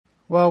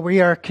Well,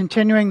 we are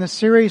continuing the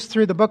series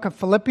through the book of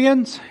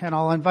Philippians, and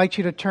I'll invite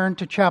you to turn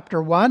to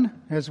chapter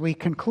 1 as we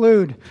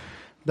conclude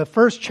the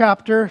first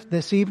chapter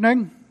this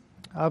evening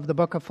of the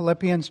book of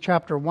Philippians,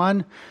 chapter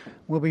 1.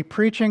 We'll be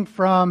preaching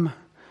from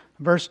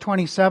verse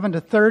 27 to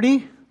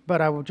 30,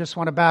 but I will just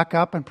want to back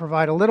up and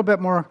provide a little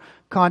bit more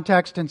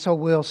context, and so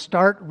we'll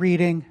start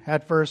reading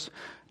at verse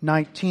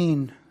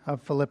 19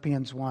 of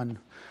Philippians 1.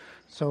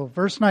 So,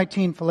 verse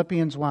 19,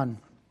 Philippians 1.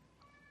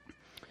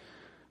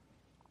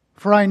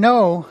 For I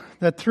know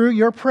that through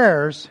your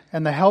prayers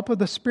and the help of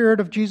the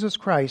Spirit of Jesus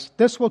Christ,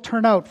 this will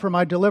turn out for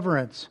my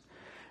deliverance,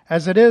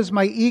 as it is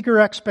my eager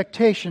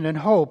expectation and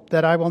hope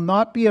that I will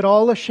not be at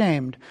all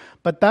ashamed,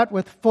 but that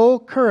with full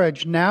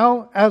courage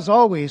now, as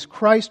always,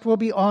 Christ will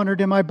be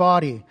honored in my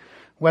body,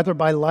 whether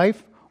by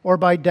life or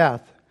by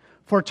death.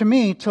 For to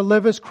me, to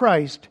live is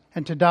Christ,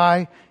 and to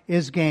die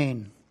is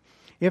gain.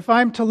 If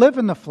I am to live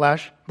in the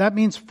flesh, that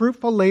means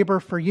fruitful labor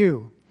for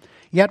you.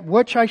 Yet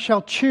which I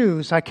shall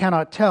choose, I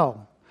cannot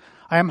tell.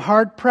 I am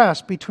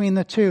hard-pressed between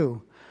the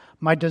two.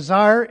 My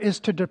desire is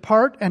to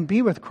depart and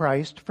be with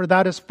Christ, for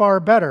that is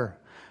far better.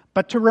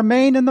 But to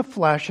remain in the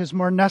flesh is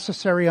more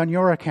necessary on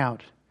your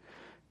account.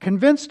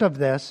 Convinced of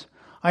this,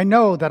 I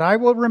know that I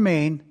will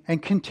remain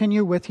and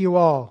continue with you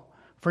all,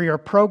 for your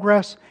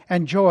progress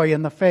and joy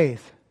in the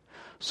faith,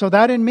 so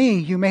that in me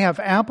you may have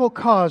ample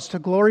cause to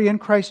glory in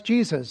Christ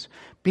Jesus,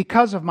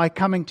 because of my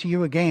coming to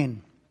you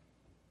again.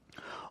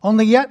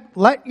 Only yet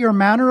let your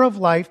manner of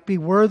life be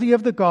worthy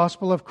of the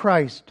gospel of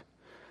Christ,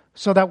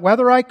 so that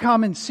whether I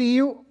come and see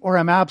you or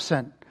am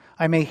absent,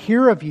 I may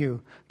hear of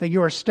you that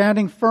you are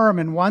standing firm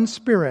in one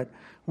spirit,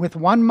 with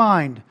one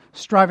mind,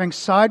 striving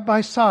side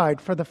by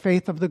side for the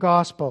faith of the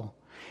gospel,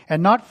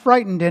 and not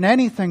frightened in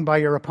anything by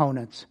your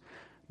opponents.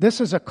 This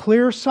is a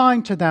clear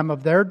sign to them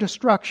of their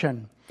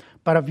destruction,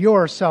 but of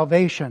your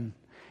salvation,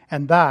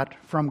 and that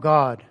from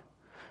God.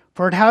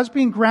 For it has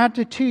been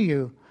granted to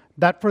you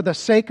that for the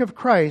sake of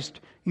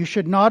Christ you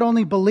should not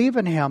only believe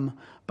in Him,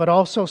 but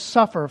also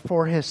suffer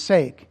for His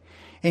sake,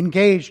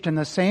 engaged in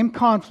the same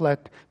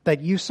conflict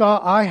that you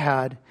saw I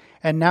had,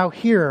 and now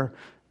hear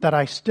that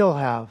I still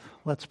have.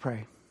 Let's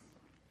pray.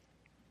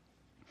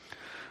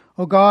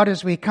 O God,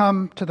 as we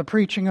come to the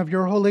preaching of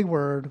your holy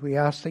word, we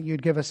ask that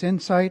you'd give us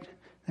insight,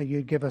 that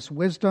you'd give us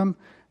wisdom,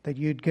 that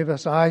you'd give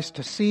us eyes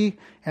to see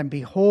and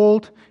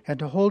behold, and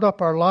to hold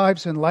up our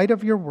lives in light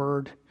of your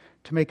word,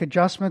 to make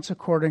adjustments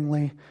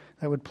accordingly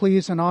that would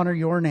please and honor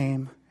your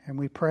name. And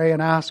we pray and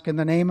ask in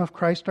the name of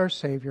Christ our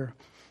Savior.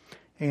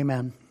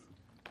 Amen.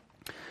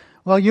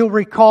 Well, you'll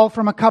recall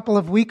from a couple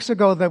of weeks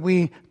ago that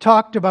we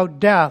talked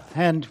about death,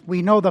 and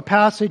we know the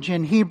passage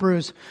in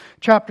Hebrews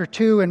chapter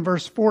 2 and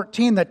verse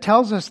 14 that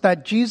tells us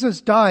that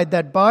Jesus died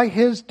that by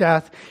His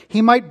death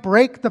He might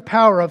break the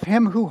power of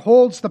him who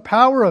holds the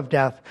power of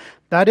death,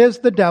 that is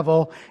the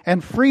devil,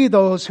 and free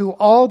those who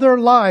all their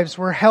lives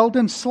were held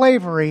in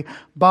slavery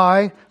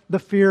by the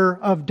fear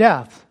of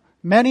death.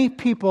 Many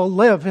people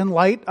live in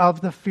light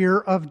of the fear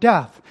of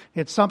death.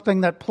 It's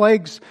something that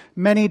plagues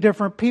many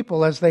different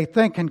people as they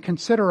think and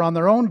consider on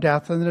their own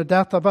death and the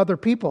death of other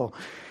people.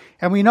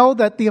 And we know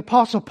that the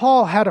Apostle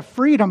Paul had a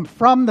freedom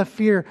from the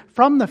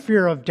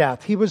fear of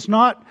death. He was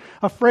not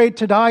afraid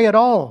to die at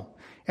all.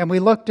 And we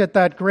looked at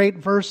that great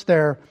verse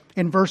there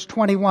in verse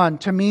 21.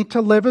 To me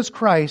to live is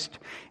Christ,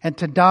 and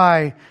to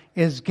die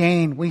is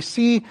gain. We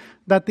see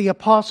that the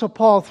Apostle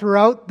Paul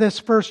throughout this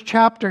first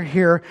chapter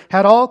here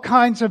had all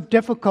kinds of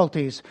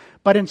difficulties.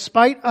 But in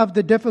spite of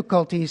the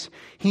difficulties,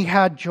 he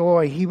had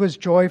joy. He was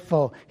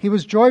joyful. He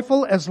was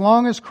joyful as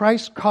long as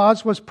Christ's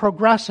cause was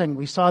progressing.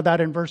 We saw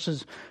that in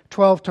verses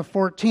 12 to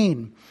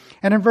 14.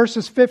 And in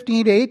verses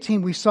 15 to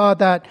 18, we saw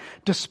that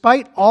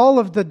despite all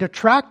of the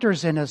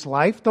detractors in his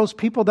life, those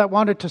people that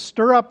wanted to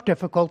stir up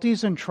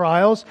difficulties and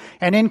trials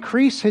and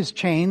increase his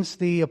chains,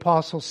 the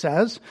apostle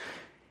says,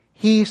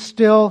 he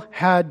still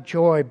had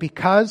joy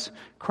because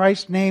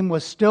Christ's name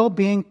was still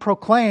being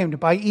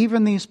proclaimed by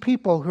even these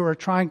people who are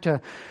trying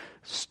to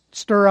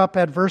stir up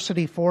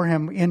adversity for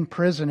him in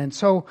prison. And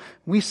so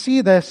we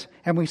see this,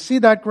 and we see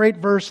that great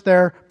verse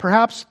there,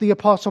 perhaps the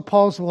Apostle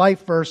Paul's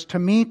life verse, to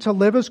me to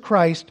live is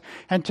Christ,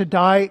 and to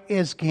die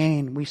is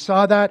gain. We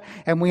saw that,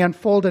 and we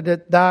unfolded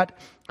it, that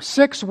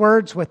 6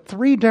 words with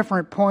 3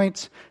 different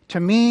points. To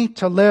me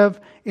to live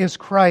is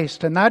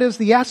Christ. And that is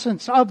the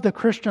essence of the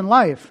Christian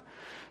life.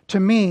 To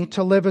me,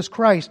 to live is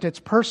Christ. It's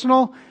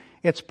personal,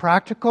 it's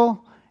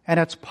practical, and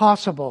it's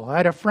possible. I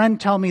had a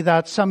friend tell me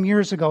that some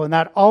years ago, and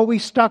that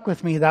always stuck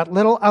with me, that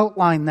little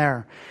outline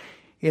there.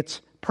 It's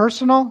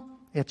personal,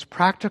 it's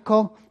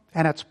practical,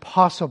 and it's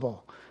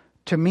possible.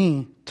 To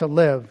me, to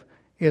live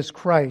is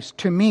Christ.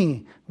 To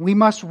me, we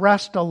must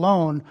rest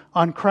alone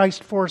on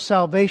Christ for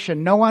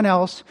salvation. No one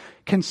else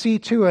can see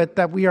to it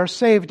that we are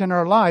saved in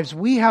our lives.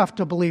 We have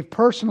to believe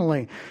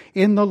personally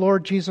in the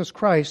Lord Jesus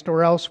Christ,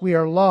 or else we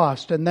are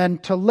lost. And then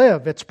to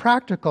live, it's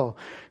practical.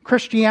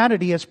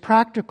 Christianity is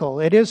practical.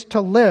 It is to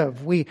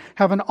live. We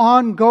have an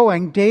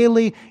ongoing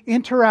daily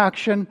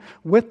interaction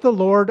with the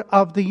Lord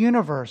of the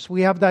universe.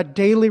 We have that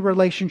daily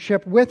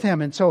relationship with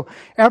Him. And so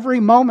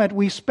every moment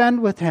we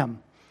spend with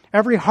Him,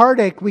 Every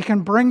heartache we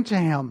can bring to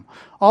Him.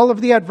 All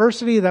of the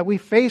adversity that we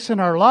face in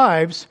our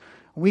lives,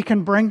 we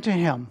can bring to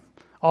Him.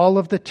 All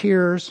of the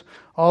tears,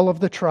 all of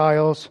the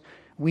trials,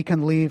 we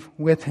can leave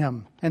with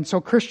Him. And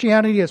so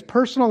Christianity is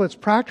personal, it's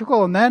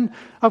practical, and then,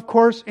 of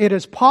course, it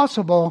is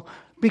possible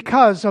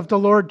because of the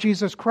Lord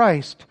Jesus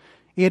Christ.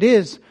 It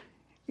is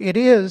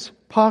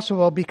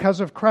possible because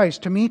of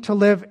Christ. To me, to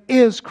live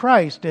is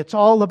Christ. It's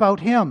all about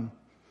Him.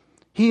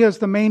 He is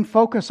the main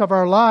focus of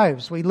our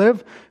lives. We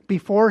live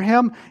before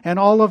Him, and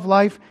all of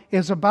life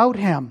is about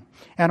Him.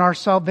 And our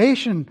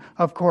salvation,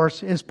 of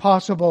course, is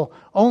possible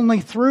only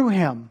through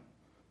Him.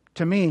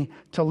 To me,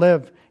 to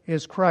live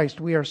is Christ.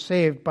 We are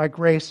saved by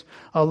grace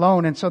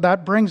alone. And so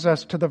that brings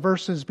us to the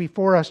verses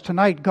before us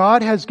tonight.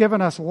 God has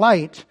given us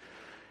light.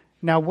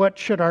 Now, what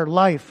should our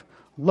life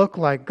look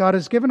like? God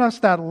has given us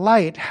that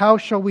light. How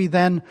shall we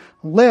then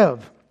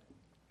live?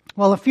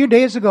 Well, a few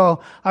days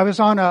ago, I was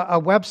on a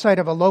website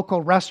of a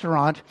local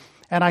restaurant,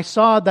 and I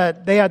saw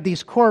that they had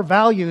these core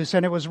values,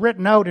 and it was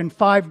written out in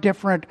 5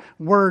 different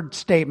word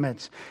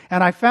statements.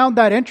 And I found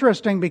that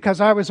interesting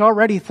because I was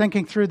already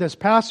thinking through this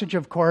passage,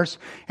 of course,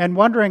 and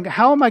wondering,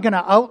 how am I going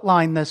to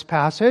outline this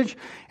passage?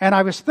 And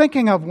I was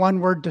thinking of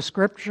one-word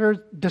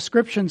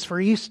descriptions for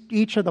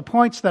each of the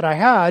points that I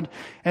had,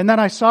 and then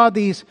I saw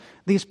these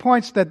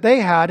points that they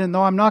had, and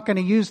though I'm not going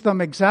to use them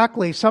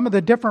exactly, some of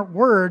the different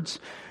words,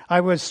 I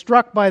was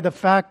struck by the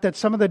fact that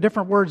some of the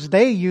different words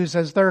they use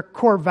as their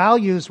core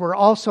values were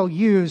also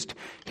used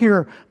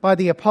here by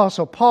the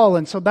Apostle Paul.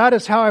 And so that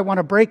is how I want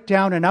to break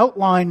down and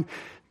outline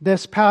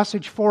this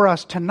passage for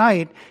us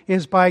tonight,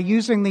 is by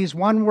using these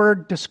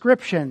one-word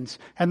descriptions.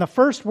 And the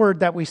first word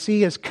that we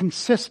see is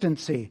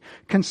consistency.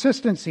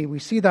 Consistency. We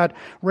see that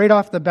right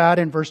off the bat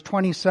in verse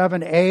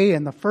 27a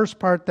in the first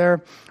part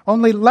there.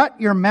 Only let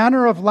your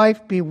manner of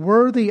life be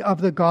worthy of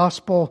the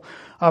gospel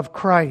of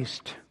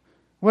Christ.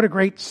 What a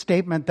great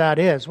statement that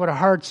is. What a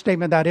hard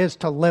statement that is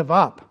to live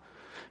up.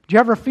 Do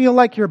you ever feel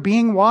like you're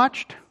being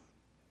watched?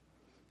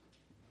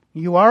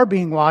 You are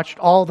being watched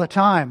all the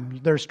time.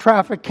 There's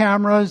traffic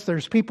cameras,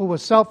 there's people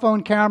with cell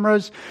phone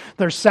cameras,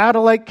 there's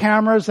satellite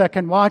cameras that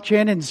can watch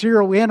in and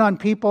zero in on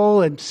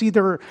people and see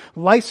their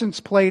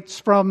license plates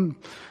from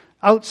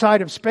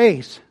outside of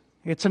space.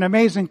 It's an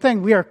amazing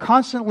thing. We are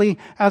constantly,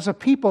 as a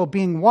people,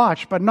 being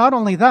watched. But not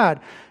only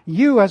that,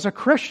 you as a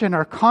Christian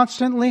are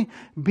constantly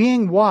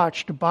being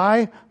watched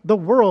by the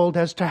world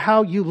as to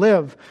how you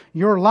live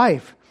your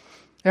life.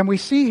 And we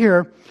see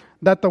here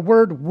that the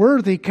word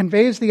worthy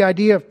conveys the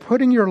idea of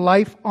putting your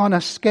life on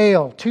a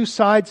scale, 2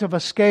 sides of a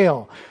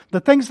scale.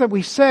 The things that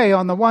we say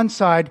on the one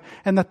side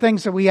and the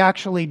things that we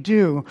actually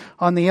do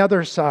on the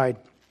other side.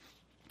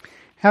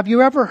 Have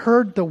you ever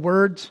heard the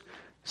words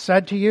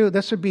said to you?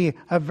 This would be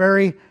a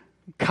very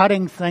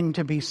cutting thing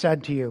to be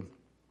said to you.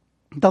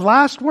 The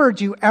last words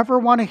you ever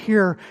want to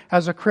hear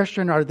as a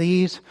Christian are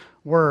these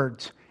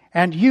words.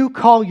 And you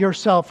call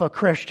yourself a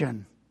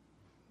Christian.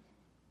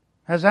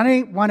 Has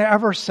anyone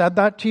ever said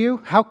that to you?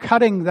 How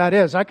cutting that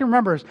is. I can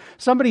remember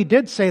somebody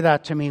did say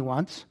that to me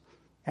once.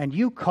 And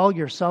you call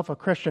yourself a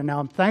Christian. Now,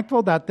 I'm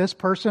thankful that this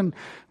person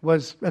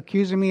was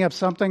accusing me of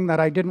something that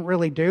I didn't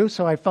really do,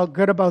 so I felt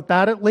good about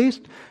that at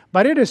least.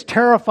 But it is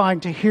terrifying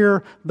to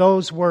hear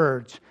those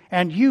words.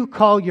 And you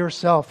call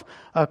yourself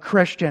a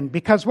Christian.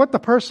 Because what the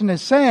person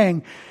is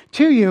saying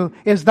to you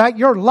is that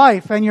your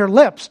life and your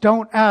lips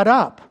don't add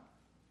up.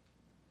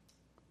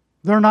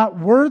 They're not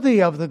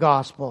worthy of the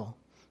gospel.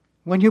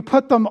 When you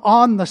put them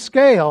on the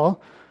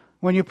scale,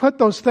 when you put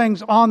those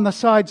things on the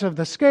sides of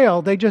the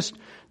scale, they just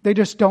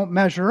don't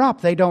measure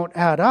up. They don't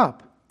add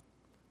up.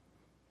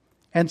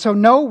 And so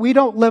no, we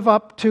don't live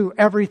up to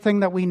everything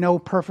that we know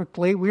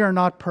perfectly. We are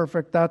not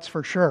perfect, that's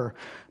for sure.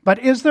 But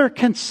is there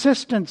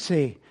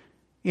consistency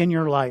in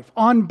your life?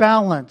 On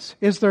balance,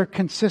 is there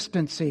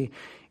consistency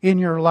in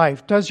your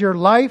life? Does your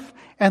life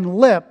and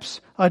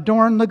lips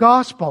adorn the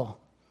gospel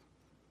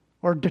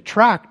or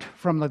detract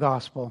from the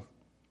gospel?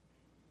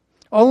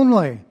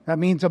 Only, that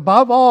means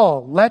above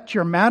all, let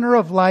your manner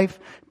of life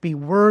be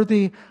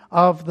worthy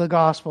of the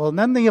gospel. And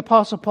then the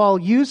Apostle Paul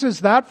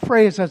uses that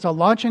phrase as a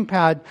launching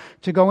pad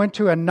to go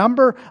into a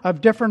number of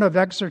different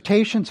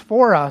exhortations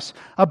for us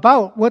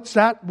about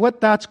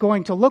what that's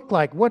going to look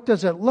like. What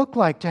does it look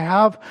like to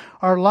have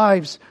our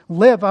lives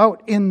live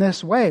out in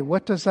this way?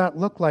 What does that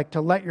look like to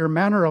let your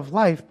manner of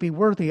life be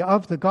worthy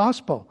of the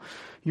gospel?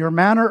 Your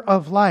manner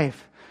of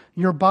life.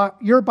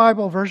 Your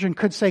Bible version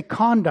could say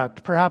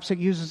conduct. Perhaps it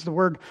uses the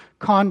word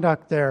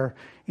conduct there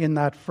in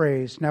that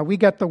phrase. Now we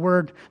get that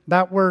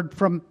word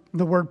from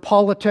the word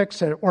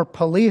politics or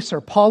police or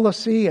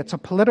policy. It's a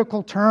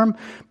political term,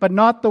 but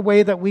not the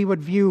way that we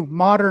would view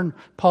modern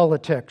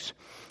politics.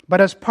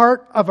 But as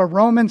part of a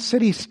Roman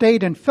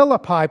city-state in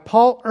Philippi,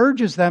 Paul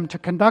urges them to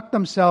conduct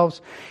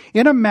themselves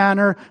in a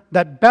manner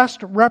that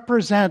best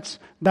represents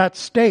that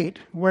state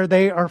where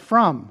they are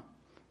from.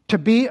 To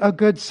be a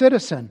good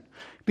citizen.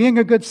 Being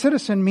a good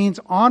citizen means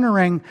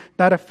honoring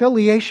that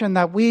affiliation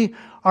that we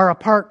are a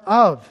part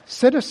of.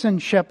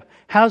 Citizenship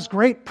has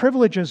great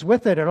privileges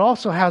with it. It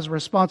also has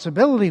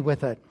responsibility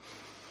with it.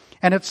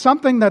 And it's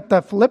something that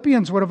the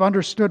Philippians would have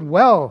understood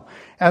well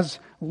as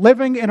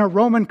living in a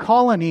Roman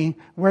colony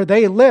where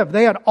they lived.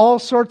 They had all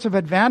sorts of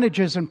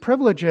advantages and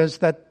privileges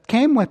that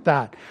came with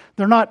that.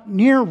 They're not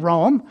near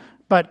Rome,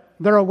 but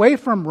they're away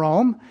from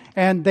Rome,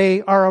 and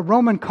they are a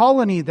Roman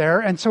colony there.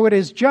 And so it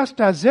is just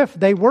as if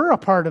they were a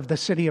part of the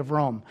city of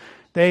Rome.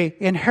 They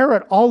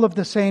inherit all of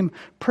the same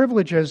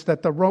privileges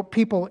that the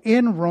people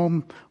in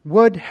Rome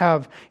would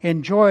have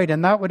enjoyed,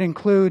 and that would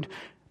include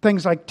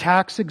things like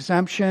tax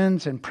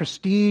exemptions and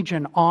prestige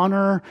and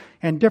honor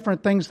and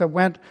different things that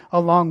went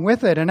along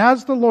with it. And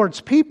as the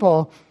Lord's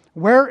people,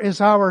 where is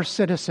our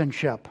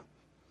citizenship?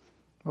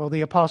 Well,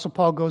 the Apostle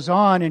Paul goes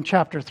on in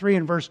chapter 3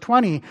 and verse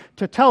 20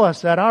 to tell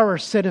us that our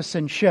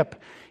citizenship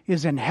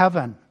is in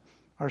heaven.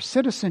 Our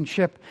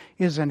citizenship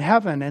is in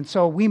heaven. And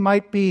so we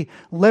might be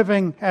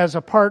living as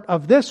a part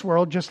of this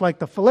world, just like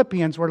the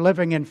Philippians were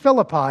living in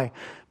Philippi,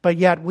 but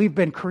yet we've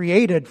been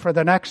created for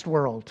the next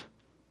world.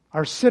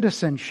 Our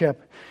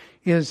citizenship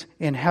is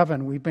in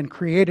heaven. We've been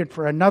created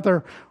for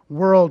another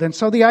world. And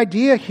so the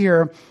idea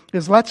here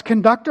is, let's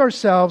conduct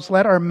ourselves,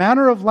 let our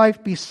manner of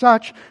life be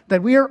such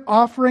that we are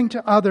offering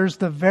to others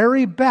the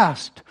very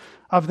best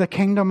of the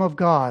kingdom of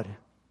God.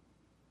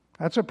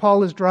 That's what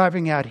Paul is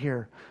driving at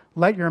here.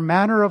 Let your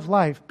manner of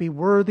life be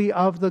worthy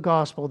of the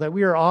gospel, that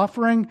we are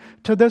offering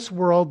to this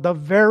world the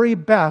very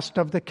best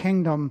of the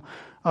kingdom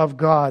of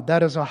God.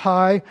 That is a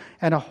high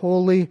and a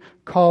holy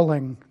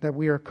calling that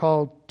we are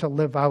called to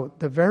live out.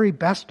 The very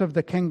best of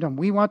the kingdom.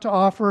 We want to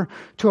offer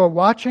to a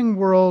watching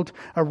world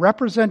a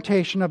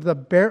representation of the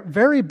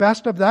very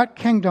best of that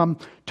kingdom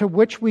to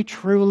which we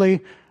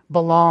truly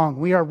belong.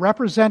 We are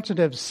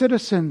representative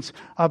citizens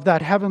of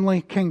that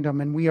heavenly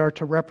kingdom, and we are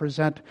to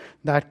represent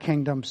that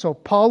kingdom. So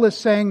Paul is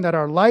saying that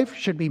our life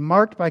should be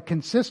marked by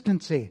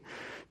consistency,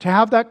 to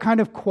have that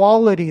kind of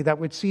quality that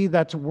would see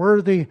that's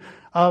worthy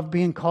of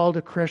being called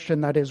a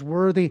Christian, that is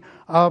worthy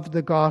of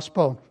the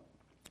gospel.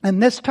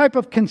 And this type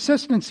of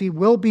consistency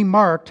will be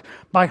marked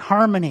by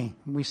harmony.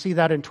 We see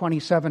that in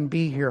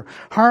 27b here.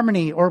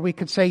 Harmony, or we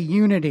could say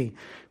unity.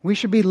 We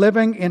should be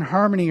living in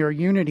harmony or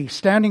unity,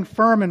 standing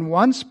firm in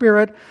one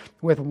spirit,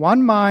 with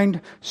one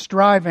mind,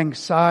 striving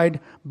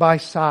side by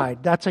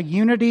side. That's a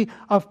unity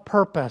of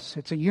purpose.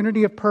 It's a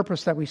unity of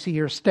purpose that we see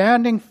here.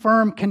 Standing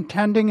firm,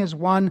 contending as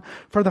one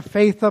for the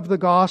faith of the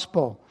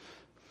gospel.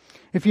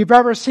 If you've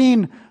ever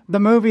seen the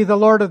movie The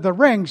Lord of the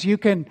Rings, you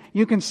can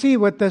see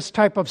what this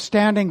type of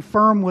standing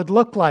firm would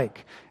look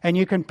like. And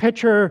you can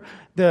picture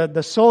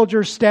the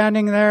soldiers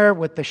standing there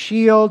with the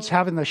shields,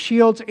 having the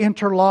shields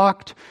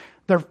interlocked.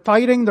 They're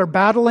fighting, they're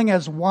battling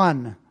as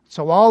one.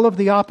 So all of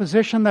the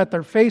opposition that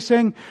they're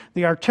facing,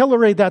 the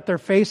artillery that they're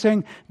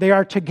facing, they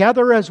are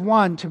together as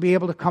one to be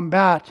able to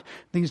combat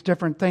these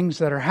different things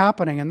that are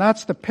happening. And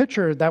that's the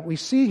picture that we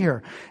see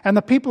here. And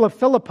the people of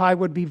Philippi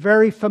would be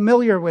very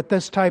familiar with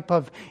this type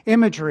of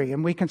imagery.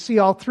 And we can see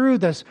all through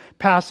this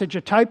passage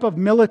a type of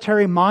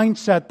military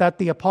mindset that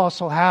the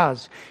apostle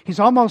has. He's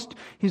almost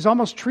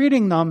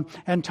treating them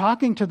and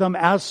talking to them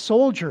as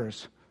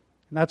soldiers.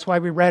 And that's why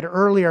we read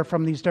earlier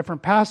from these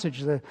different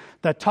passages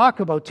that talk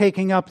about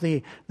taking up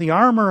the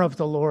armor of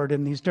the Lord,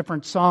 and these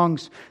different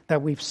songs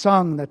that we've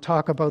sung that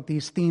talk about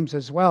these themes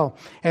as well.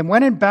 And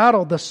when in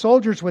battle, the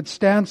soldiers would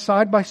stand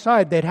side by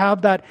side. They'd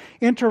have that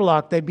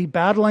interlock. They'd be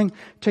battling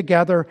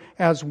together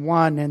as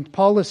one. And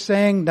Paul is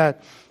saying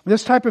that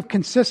this type of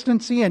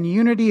consistency and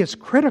unity is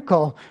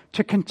critical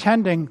to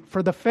contending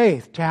for the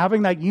faith, to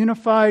having that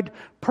unified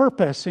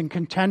purpose in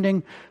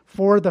contending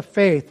for the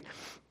faith.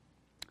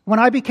 When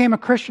I became a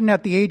Christian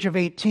at the age of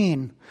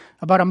 18,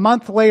 about a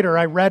month later,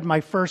 I read my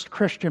first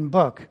Christian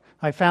book.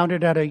 I found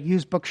it at a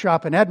used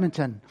bookshop in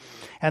Edmonton.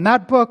 And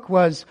that book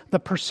was The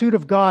Pursuit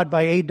of God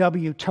by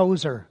A.W.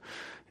 Tozer.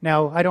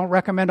 Now, I don't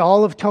recommend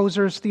all of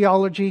Tozer's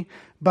theology,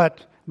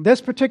 but this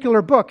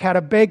particular book had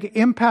a big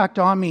impact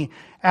on me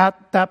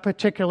at that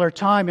particular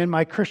time in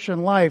my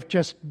Christian life,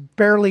 just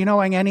barely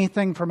knowing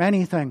anything from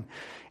anything.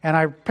 And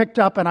I picked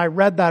up and I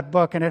read that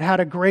book, and it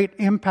had a great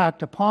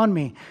impact upon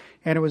me.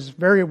 And it was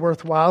very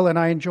worthwhile, and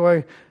I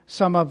enjoy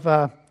some of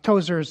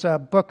Tozer's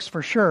books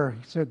for sure.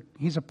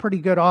 He's a pretty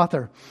good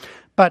author.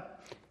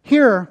 But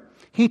here,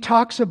 he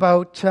talks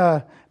about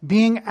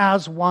being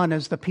as one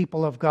as the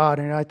people of God.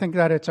 And I think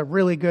that it's a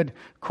really good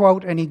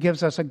quote, and he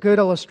gives us a good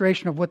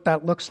illustration of what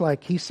that looks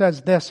like. He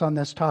says this on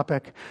this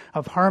topic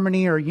of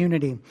harmony or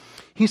unity.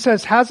 He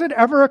says, "Has it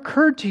ever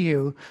occurred to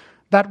you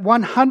that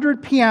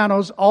 100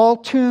 pianos all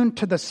tuned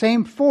to the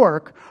same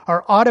fork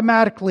are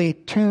automatically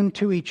tuned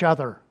to each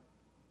other?"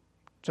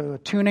 So a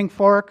tuning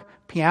fork,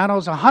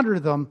 pianos, 100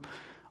 of them,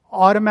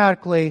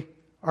 automatically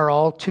are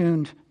all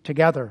tuned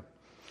together.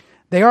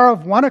 They are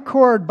of one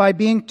accord by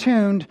being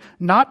tuned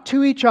not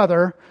to each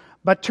other,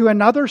 but to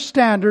another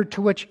standard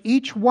to which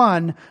each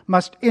one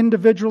must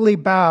individually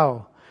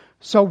bow.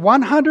 So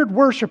 100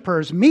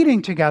 worshipers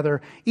meeting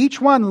together,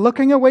 each one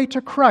looking away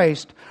to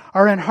Christ,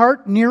 are in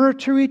heart nearer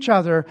to each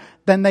other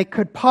than they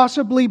could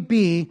possibly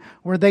be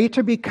were they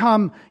to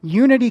become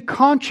unity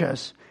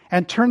conscious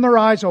and turn their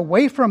eyes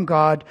away from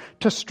God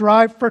to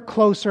strive for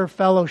closer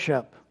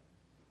fellowship.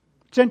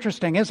 It's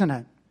interesting, isn't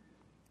it?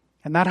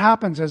 And that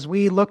happens as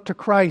we look to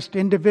Christ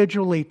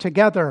individually,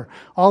 together,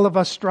 all of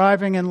us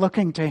striving and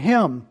looking to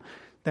Him.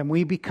 Then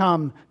we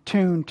become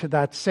tuned to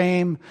that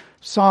same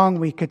song,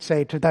 we could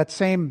say, to that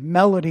same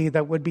melody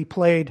that would be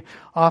played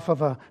off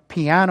of a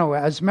piano.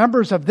 As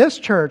members of this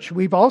church,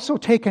 we've also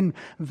taken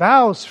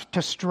vows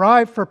to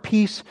strive for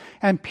peace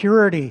and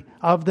purity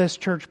of this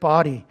church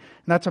body.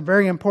 And that's a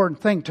very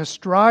important thing, to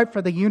strive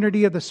for the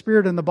unity of the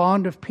Spirit and the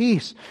bond of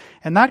peace.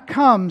 And that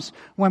comes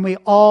when we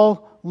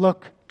all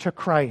look to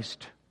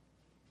Christ.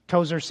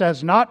 Tozer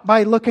says, not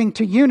by looking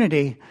to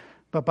unity,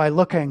 but by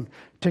looking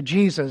to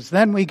Jesus.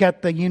 Then we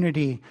get the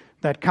unity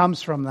that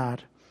comes from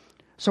that.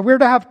 So we're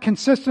to have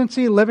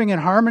consistency, living in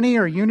harmony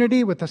or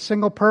unity with the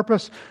single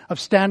purpose of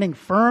standing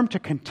firm to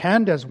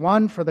contend as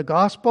one for the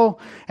gospel.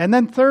 And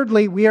then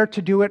thirdly, we are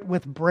to do it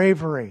with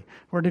bravery.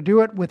 We're to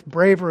do it with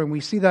bravery. And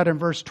we see that in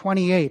verse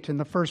 28 in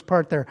the first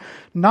part there.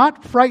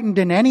 Not frightened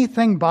in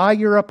anything by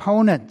your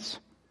opponents.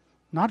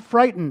 Not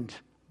frightened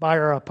by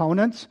our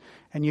opponents.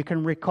 And you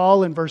can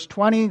recall in verse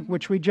 20,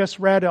 which we just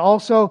read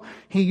also,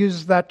 he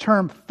uses that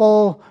term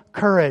full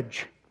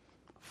courage.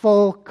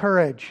 Full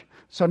courage.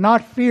 So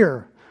not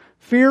fear.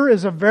 Fear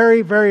is a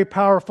very, very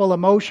powerful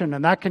emotion,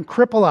 and that can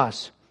cripple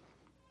us.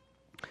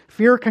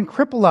 Fear can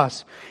cripple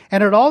us,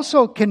 and it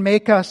also can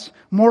make us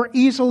more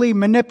easily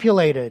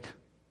manipulated.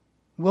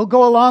 We'll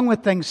go along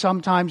with things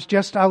sometimes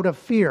just out of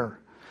fear.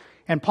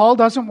 And Paul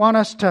doesn't want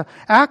us to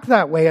act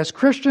that way. As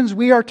Christians,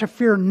 we are to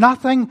fear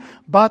nothing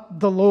but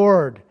the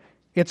Lord.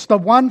 It's the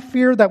one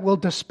fear that will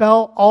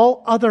dispel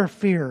all other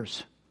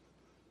fears.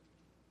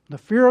 The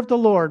fear of the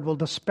Lord will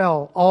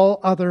dispel all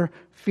other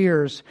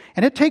fears.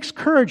 And it takes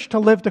courage to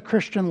live the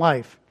Christian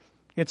life.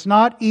 It's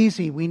not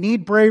easy. We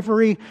need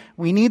bravery.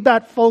 We need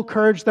that full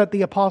courage that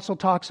the apostle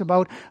talks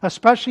about,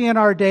 especially in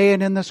our day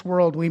and in this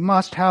world. We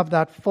must have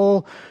that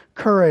full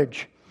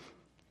courage.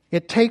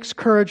 It takes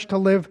courage to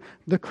live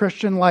the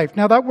Christian life.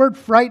 Now, that word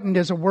frightened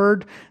is a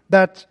word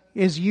that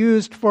is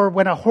used for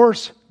when a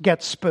horse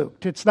gets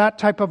spooked. It's that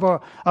type of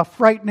a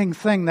frightening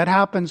thing that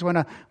happens when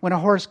a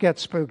horse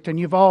gets spooked. And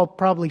you've all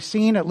probably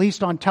seen, at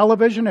least on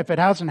television, if it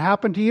hasn't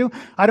happened to you.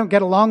 I don't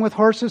get along with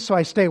horses, so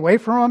I stay away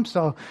from them.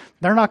 So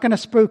they're not going to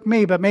spook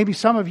me. But maybe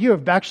some of you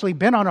have actually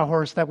been on a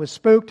horse that was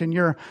spooked and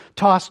you're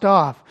tossed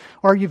off.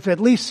 Or you've at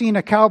least seen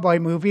a cowboy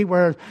movie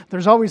where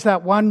there's always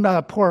that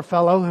one poor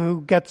fellow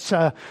who gets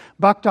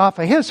bucked off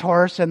of his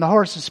horse and the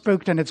horse is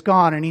spooked and it's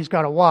gone and he's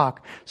got to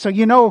walk. So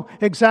you know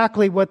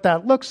exactly what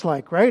that looks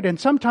like, right? And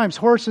sometimes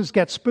horses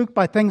get spooked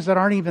by things that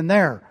aren't even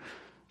there.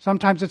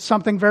 Sometimes it's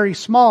something very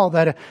small,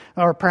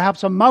 or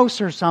perhaps a mouse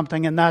or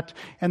something, and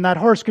that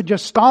horse could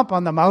just stomp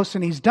on the mouse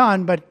and he's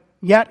done, but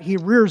yet he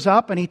rears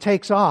up and he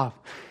takes off.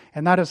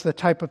 And that is the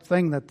type of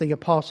thing that the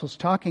apostle's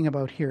talking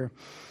about here.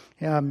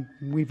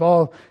 We've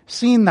all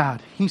seen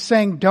that. He's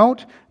saying,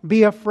 don't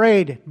be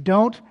afraid.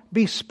 Don't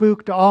be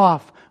spooked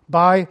off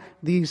by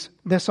this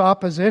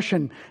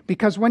opposition.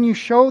 Because when you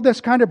show this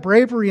kind of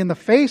bravery in the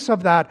face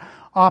of that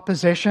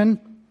opposition,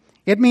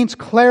 it means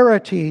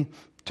clarity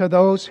to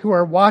those who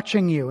are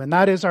watching you. And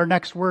that is our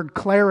next word,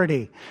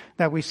 clarity,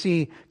 that we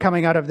see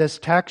coming out of this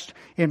text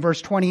in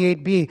verse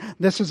 28b.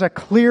 This is a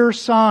clear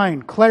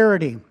sign,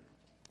 clarity.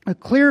 A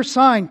clear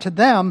sign to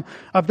them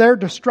of their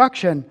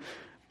destruction,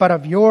 but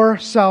of your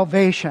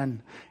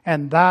salvation,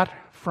 and that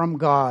from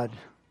God.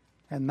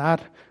 And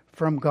that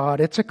from God.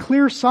 It's a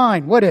clear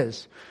sign. What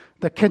is?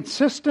 The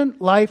consistent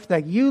life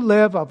that you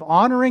live of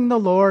honoring the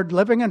Lord,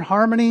 living in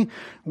harmony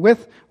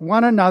with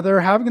one another,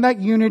 having that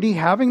unity,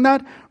 having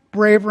that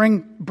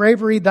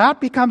bravery,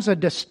 that becomes a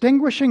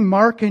distinguishing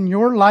mark in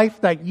your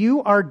life that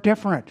you are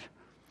different.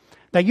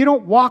 That you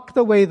don't walk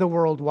the way the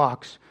world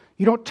walks.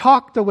 You don't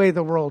talk the way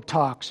the world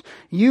talks.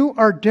 You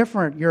are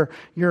different.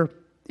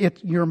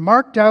 You're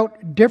marked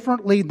out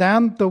differently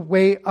than the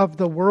way of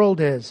the world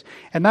is.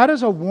 And that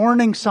is a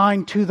warning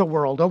sign to the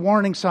world, a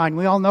warning sign.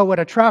 We all know what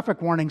a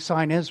traffic warning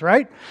sign is,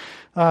 right?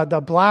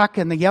 The black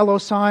and the yellow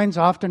signs,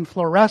 often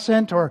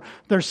fluorescent, or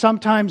there's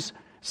sometimes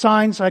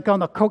signs like on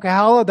the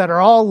Coquihalla that are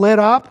all lit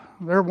up.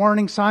 They're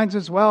warning signs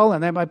as well,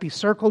 and they might be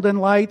circled in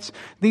lights,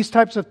 these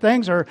types of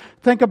things. Or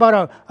think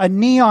about a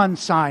neon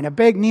sign, a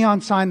big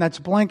neon sign that's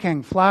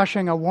blinking,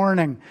 flashing a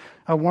warning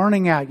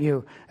at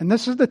you. And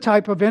this is the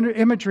type of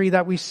imagery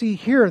that we see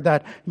here,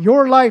 that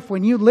your life,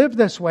 when you live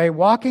this way,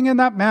 walking in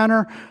that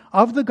manner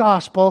of the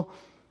gospel,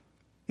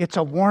 it's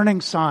a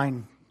warning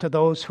sign to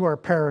those who are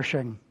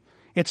perishing.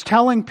 It's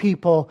telling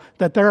people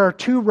that there are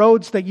two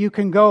roads that you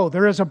can go.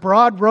 There is a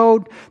broad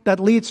road that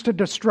leads to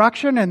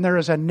destruction, and there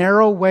is a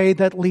narrow way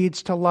that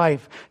leads to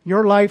life.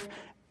 Your life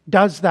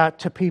does that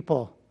to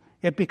people.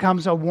 It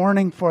becomes a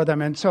warning for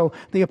them. And so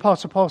the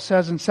Apostle Paul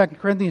says in 2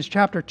 Corinthians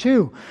chapter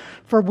 2,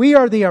 "For we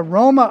are the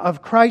aroma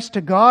of Christ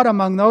to God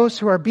among those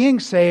who are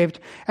being saved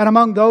and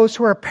among those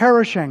who are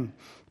perishing.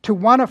 To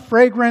one a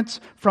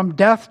fragrance from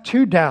death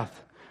to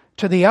death,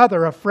 to the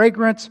other a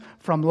fragrance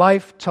from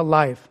life to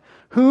life.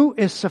 Who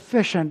is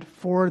sufficient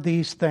for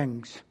these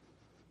things?"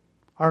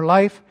 Our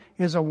life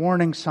is a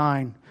warning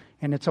sign.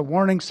 And it's a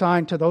warning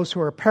sign to those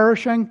who are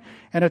perishing,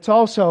 and it's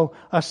also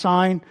a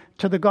sign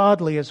to the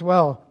godly as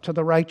well, to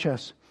the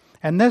righteous.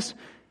 And this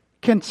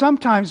can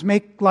sometimes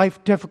make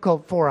life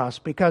difficult for us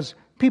because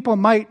people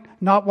might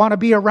not want to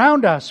be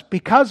around us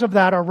because of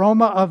that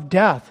aroma of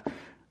death.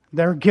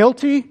 They're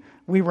guilty.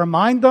 We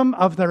remind them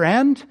of their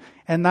end,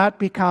 and that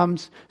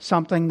becomes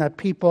something that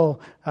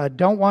people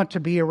don't want to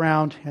be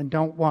around and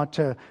don't want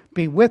to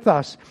be with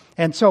us.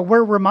 And so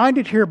we're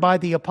reminded here by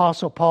the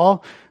Apostle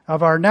Paul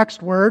of our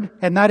next word,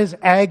 and that is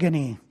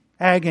agony.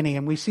 Agony.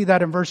 And we see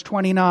that in verse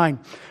 29.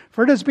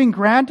 For it has been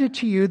granted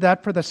to you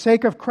that for the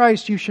sake of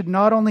Christ you should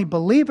not only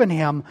believe in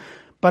Him,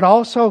 but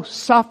also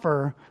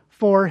suffer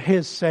for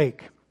His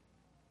sake.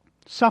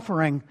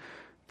 Suffering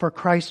for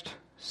Christ's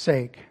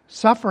sake.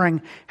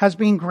 Suffering has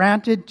been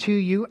granted to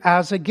you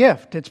as a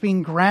gift. It's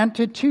been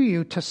granted to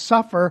you to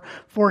suffer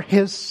for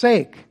His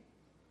sake.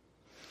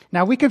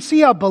 Now we can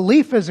see how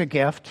belief is a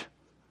gift,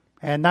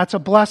 and that's a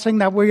blessing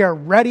that we are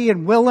ready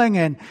and willing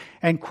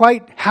and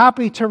quite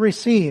happy to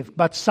receive.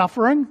 But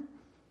suffering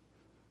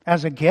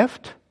as a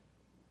gift,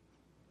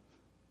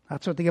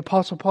 that's what the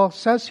Apostle Paul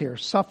says here.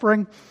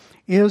 Suffering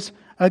is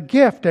a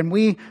gift. And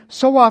we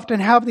so often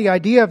have the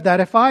idea of that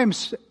if I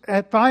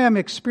am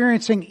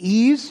experiencing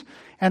ease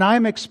and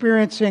I'm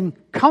experiencing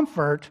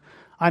comfort,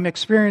 I'm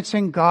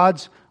experiencing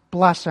God's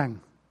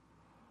blessing.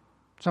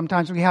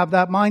 Sometimes we have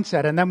that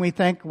mindset, and then we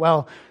think,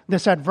 well,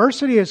 this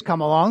adversity has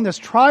come along, this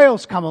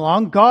trial's come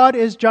along, God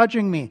is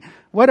judging me.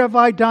 What have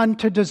I done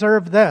to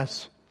deserve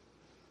this?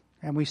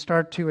 And we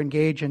start to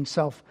engage in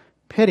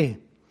self-pity.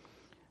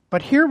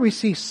 But here we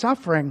see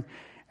suffering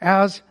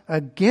as a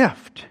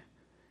gift.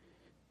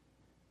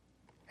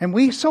 And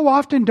we so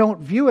often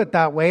don't view it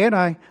that way, and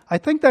I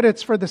think that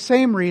it's for the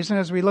same reason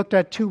as we looked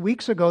at 2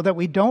 weeks ago, that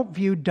we don't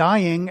view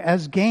dying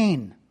as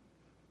gain.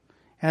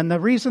 And the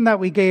reason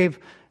that we gave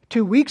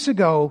 2 weeks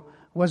ago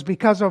was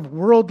because of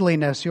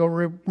worldliness. You'll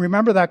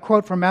remember that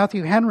quote from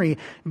Matthew Henry,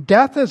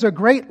 "Death is a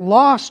great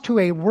loss to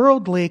a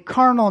worldly,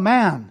 carnal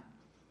man."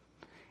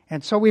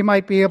 And so we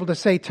might be able to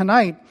say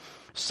tonight,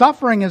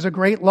 suffering is a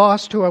great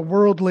loss to a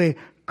worldly,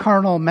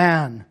 carnal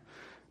man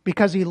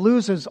because he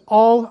loses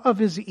all of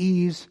his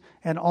ease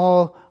and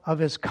all of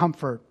his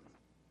comfort.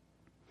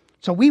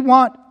 So we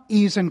want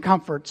ease and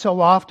comfort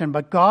so often,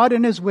 but God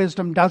in His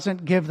wisdom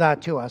doesn't give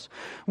that to us.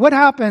 What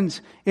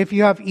happens if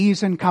you have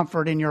ease and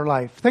comfort in your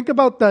life? Think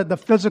about the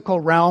physical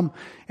realm,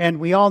 and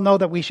we all know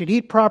that we should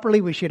eat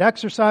properly, we should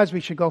exercise, we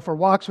should go for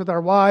walks with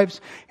our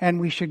wives, and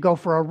we should go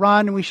for a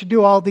run, and we should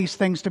do all these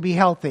things to be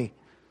healthy.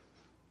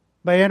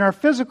 But in our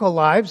physical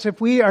lives,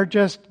 if we are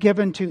just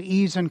given to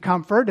ease and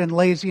comfort and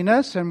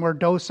laziness, and we're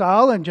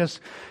docile and just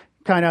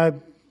kind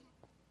of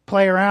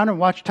play around and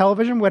watch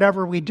television,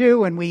 whatever we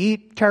do, and we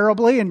eat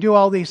terribly and do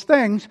all these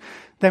things,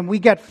 then we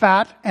get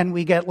fat and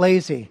we get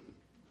lazy.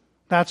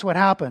 That's what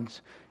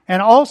happens.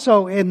 And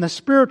also in the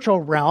spiritual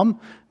realm,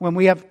 when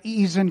we have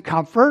ease and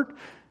comfort,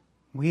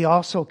 we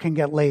also can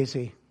get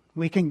lazy.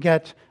 We can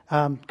get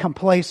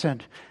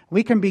complacent.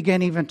 We can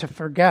begin even to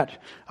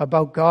forget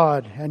about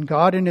God. And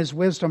God in His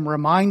wisdom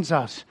reminds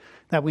us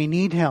that we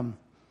need Him,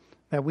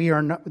 that we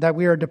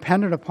are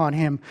dependent upon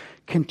Him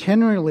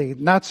continually.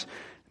 And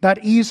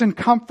that ease and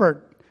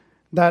comfort,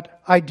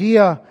 that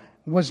idea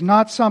was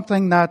not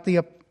something that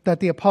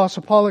the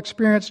Apostle Paul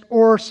experienced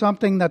or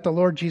something that the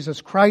Lord Jesus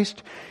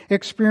Christ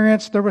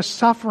experienced. There was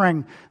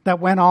suffering that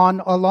went on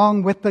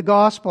along with the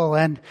gospel.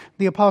 And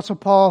the Apostle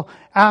Paul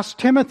asks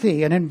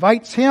Timothy and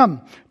invites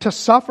him to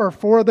suffer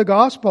for the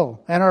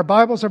gospel. And our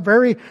Bibles are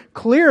very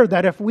clear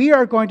that if we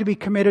are going to be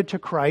committed to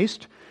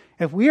Christ,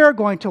 if we are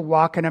going to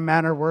walk in a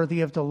manner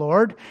worthy of the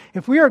Lord,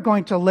 if we are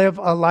going to live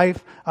a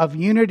life of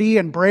unity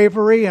and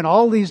bravery and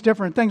all these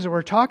different things that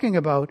we're talking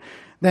about,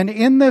 then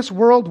in this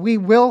world we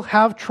will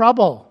have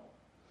trouble.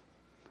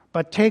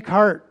 But take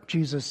heart,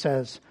 Jesus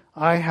says,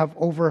 I have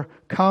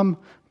overcome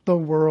the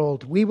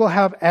world. We will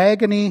have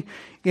agony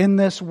in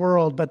this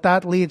world, but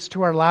that leads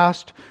to our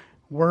last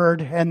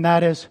word, and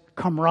that is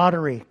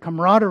camaraderie.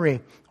 Camaraderie,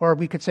 or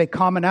we could say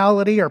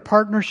commonality or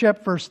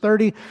partnership. Verse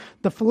 30,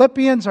 the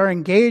Philippians are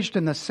engaged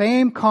in the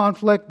same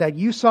conflict that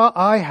you saw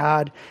I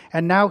had,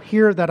 and now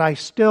hear that I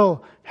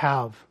still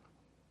have.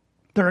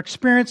 They're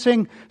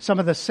experiencing some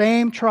of the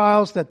same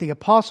trials that the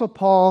Apostle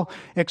Paul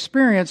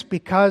experienced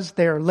because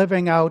they are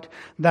living out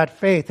that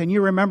faith. And you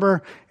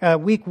remember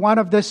week 1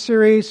 of this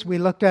series, we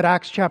looked at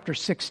Acts chapter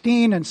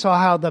 16 and saw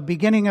how the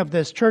beginning of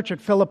this church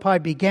at Philippi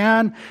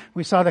began.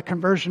 We saw the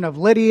conversion of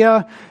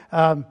Lydia.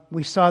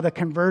 We saw the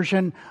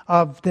conversion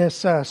of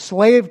this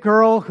slave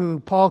girl who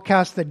Paul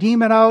cast the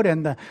demon out,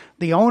 and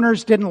the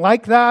owners didn't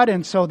like that,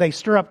 and so they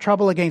stir up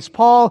trouble against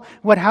Paul.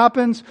 What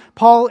happens?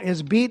 Paul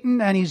is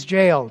beaten and he's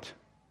jailed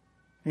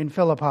in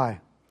Philippi,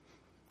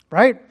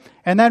 right?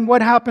 And then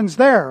what happens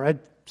there? A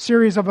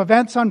series of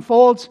events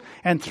unfolds,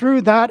 and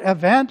through that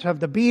event of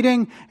the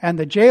beating and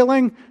the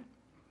jailing,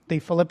 the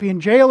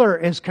Philippian jailer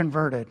is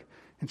converted.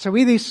 And so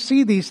we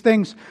see these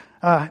things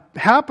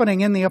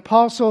happening in the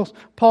Apostle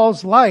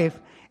Paul's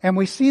life, and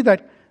we see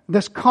that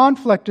this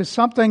conflict is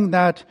something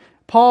that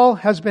Paul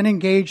has been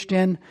engaged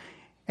in,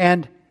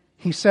 and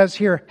he says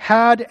here,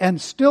 had and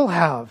still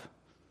have.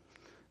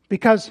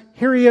 Because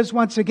here he is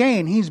once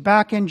again. He's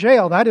back in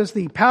jail. That is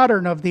the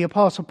pattern of the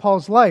Apostle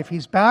Paul's life.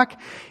 He's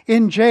back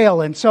in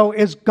jail. And so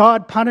is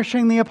God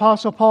punishing the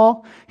Apostle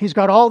Paul? He's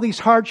got all these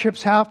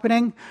hardships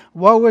happening.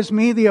 Woe is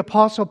me, the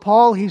Apostle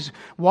Paul. He's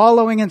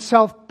wallowing in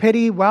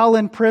self-pity while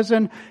in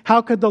prison.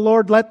 How could the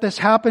Lord let this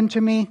happen to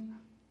me?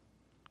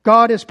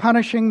 God is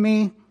punishing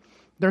me.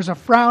 There's a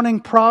frowning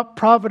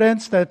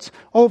providence that's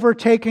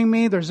overtaking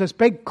me. There's this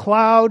big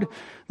cloud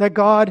that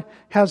God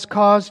has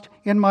caused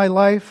in my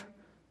life.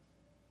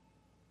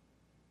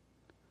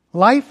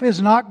 Life is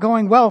not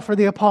going well for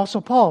the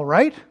Apostle Paul,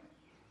 right?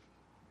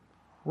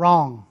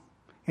 Wrong.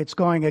 It's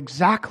going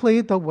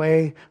exactly the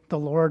way the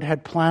Lord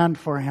had planned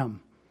for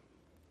him.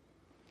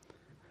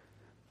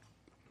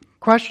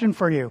 Question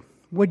for you.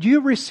 Would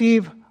you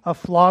receive a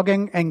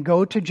flogging and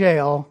go to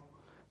jail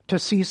to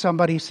see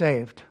somebody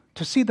saved?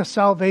 To see the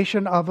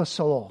salvation of a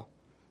soul?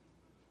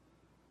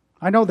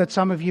 I know that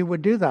some of you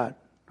would do that.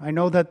 I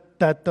know that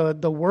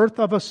the worth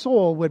of a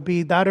soul would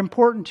be that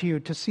important to you,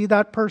 to see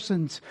that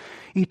person's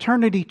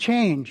eternity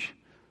change.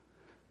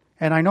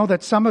 And I know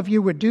that some of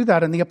you would do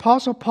that. And the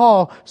Apostle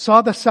Paul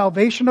saw the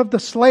salvation of the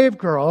slave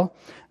girl,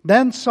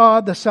 then saw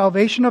the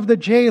salvation of the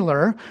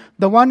jailer.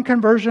 The one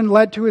conversion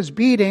led to his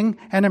beating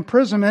and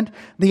imprisonment.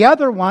 The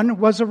other one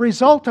was a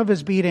result of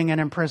his beating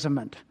and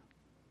imprisonment.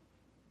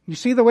 You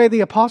see the way the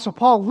Apostle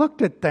Paul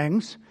looked at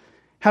things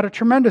had a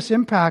tremendous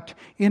impact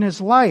in his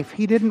life.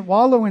 He didn't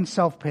wallow in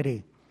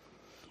self-pity.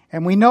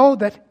 And we know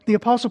that the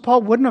Apostle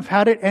Paul wouldn't have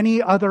had it any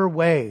other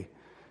way.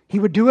 He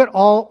would do it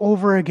all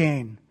over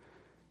again.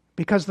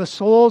 Because the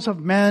souls of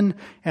men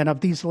and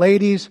of these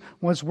ladies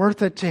was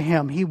worth it to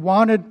him. He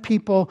wanted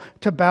people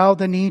to bow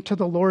the knee to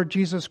the Lord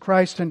Jesus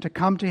Christ and to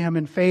come to him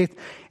in faith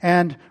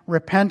and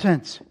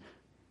repentance.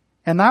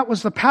 And that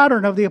was the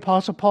pattern of the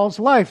Apostle Paul's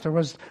life. There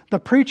was the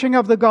preaching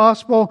of the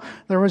gospel,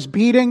 there was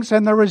beatings,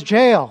 and there was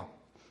jail.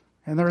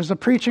 And there was the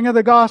preaching of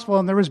the gospel,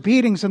 and there was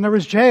beatings, and there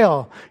was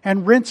jail,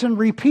 and rinse and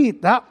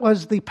repeat. That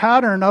was the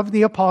pattern of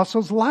the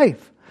apostle's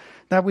life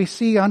that we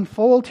see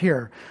unfold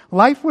here.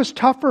 Life was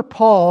tough for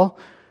Paul,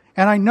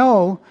 and I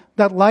know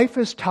that life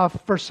is tough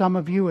for some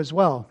of you as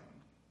well.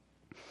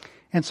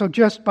 And so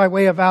just by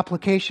way of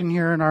application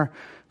here in our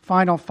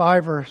final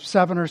 5 or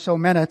 7 or so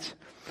minutes,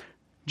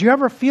 do you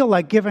ever feel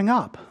like giving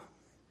up?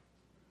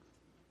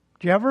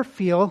 Do you ever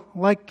feel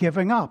like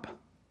giving up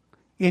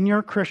in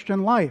your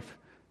Christian life?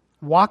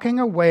 Walking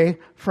away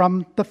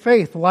from the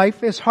faith.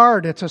 Life is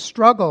hard. It's a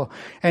struggle.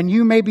 And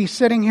you may be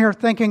sitting here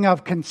thinking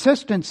of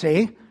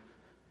consistency,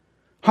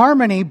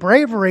 harmony,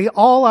 bravery.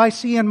 All I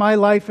see in my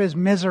life is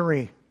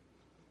misery.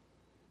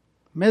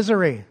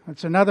 Misery.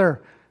 It's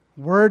another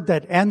word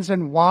that ends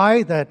in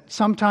Y that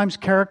sometimes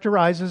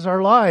characterizes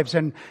our lives.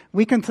 And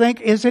we can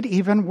think, is it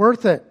even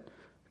worth it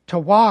to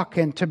walk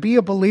and to be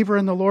a believer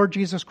in the Lord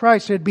Jesus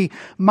Christ? It'd be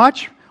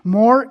much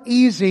more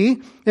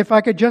easy if I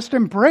could just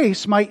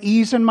embrace my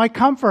ease and my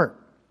comfort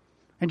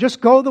and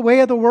just go the way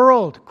of the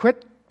world.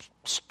 Quit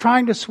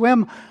trying to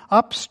swim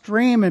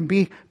upstream and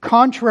be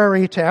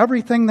contrary to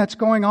everything that's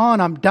going on.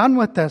 I'm done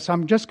with this.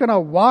 I'm just going to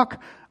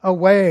walk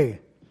away.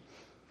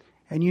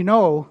 And you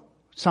know,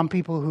 some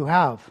people who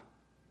have.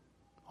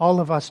 All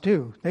of us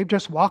do. They've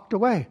just walked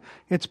away.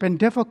 It's been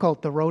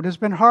difficult. The road has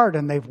been hard,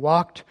 and they've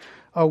walked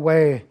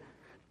away.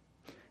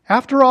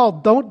 After all,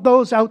 don't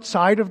those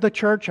outside of the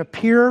church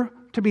appear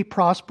to be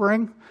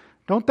prospering?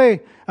 Don't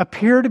they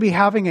appear to be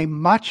having a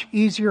much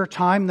easier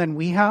time than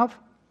we have?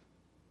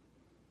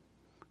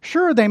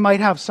 Sure, they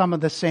might have some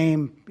of the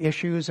same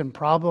issues and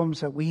problems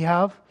that we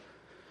have.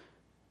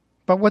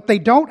 But what they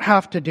don't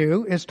have to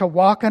do is to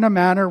walk in a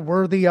manner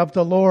worthy of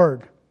the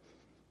Lord.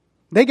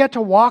 They get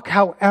to walk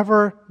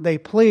however they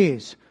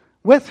please,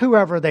 with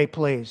whoever they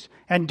please,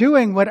 and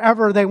doing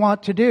whatever they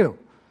want to do.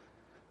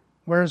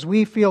 Whereas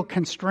we feel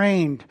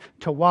constrained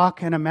to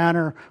walk in a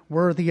manner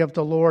worthy of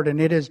the Lord.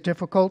 And it is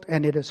difficult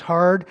and it is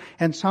hard.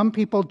 And some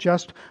people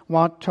just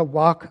want to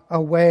walk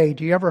away.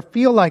 Do you ever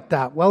feel like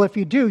that? Well, if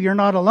you do, you're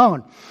not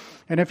alone.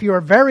 And if you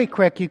are very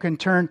quick, you can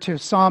turn to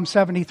Psalm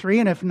 73.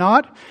 And if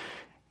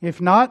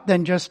not,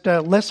 then just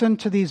listen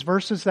to these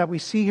verses that we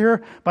see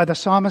here by the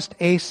psalmist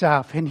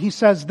Asaph. And he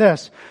says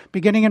this,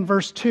 beginning in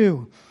verse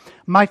 2,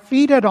 "My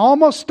feet had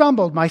almost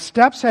stumbled. My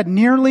steps had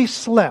nearly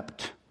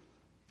slipped."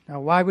 Now,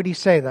 why would he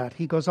say that?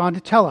 He goes on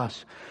to tell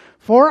us,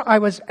 "For I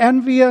was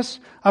envious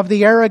of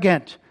the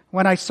arrogant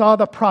when I saw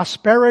the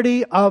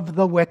prosperity of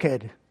the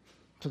wicked."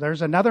 So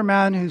there's another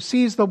man who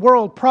sees the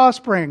world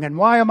prospering. And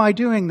why am I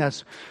doing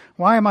this?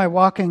 Why am I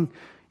walking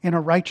in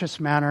a righteous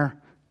manner?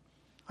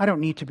 I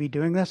don't need to be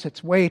doing this.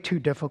 It's way too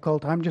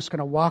difficult. I'm just going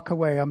to walk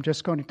away. I'm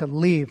just going to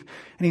leave.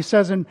 And he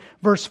says in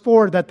verse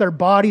 4 that their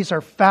bodies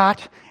are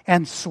fat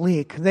and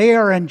sleek. They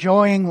are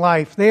enjoying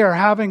life. They are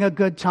having a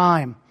good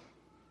time.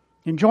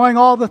 Enjoying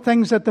all the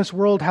things that this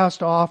world has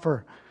to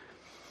offer.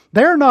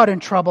 They're not in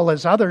trouble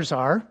as others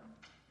are.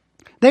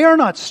 They are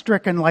not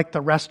stricken like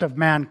the rest of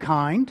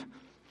mankind.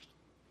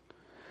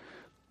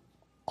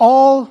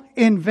 "All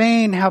in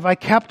vain have I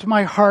kept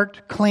my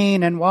heart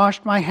clean and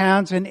washed my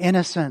hands in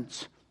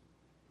innocence."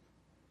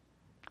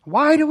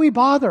 Why do we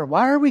bother?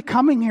 Why are we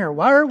coming here?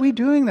 Why are we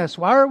doing this?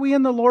 Why are we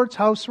in the Lord's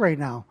house right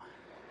now?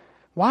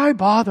 Why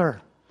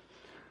bother?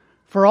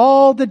 For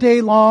all the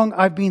day long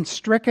I've been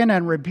stricken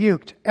and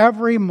rebuked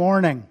every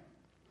morning.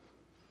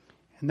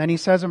 And then he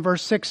says in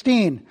verse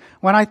 16,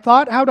 when I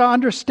thought how to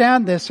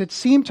understand this, it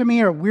seemed to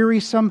me a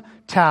wearisome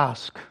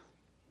task.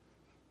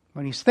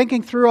 When he's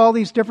thinking through all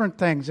these different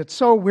things, it's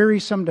so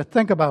wearisome to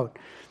think about.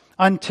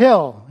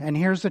 Until, and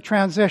here's the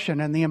transition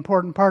and the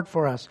important part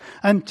for us,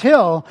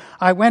 until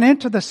I went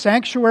into the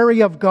sanctuary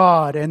of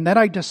God, and then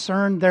I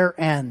discerned their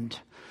end.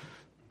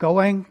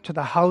 Going to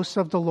the house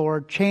of the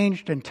Lord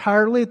changed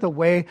entirely the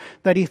way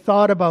that he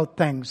thought about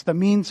things, the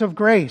means of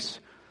grace.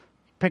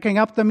 Picking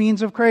up the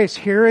means of grace,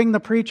 hearing the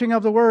preaching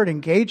of the word,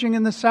 engaging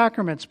in the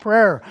sacraments,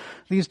 prayer,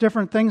 these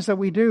different things that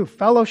we do,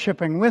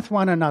 fellowshipping with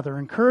one another,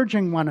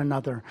 encouraging one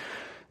another.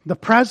 The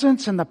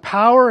presence and the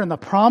power and the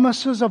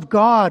promises of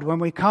God when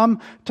we come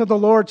to the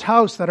Lord's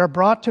house that are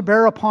brought to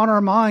bear upon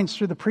our minds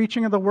through the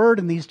preaching of the word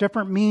and these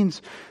different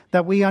means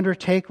that we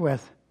undertake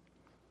with.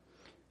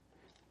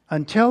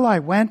 Until I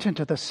went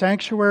into the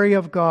sanctuary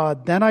of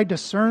God, then I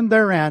discerned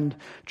their end.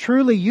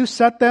 Truly, you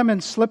set them in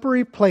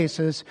slippery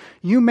places.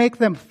 You make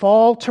them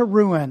fall to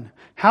ruin.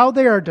 How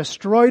they are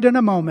destroyed in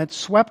a moment,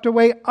 swept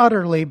away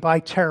utterly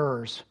by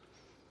terrors.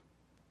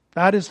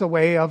 That is the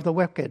way of the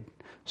wicked.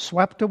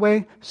 Swept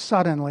away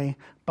suddenly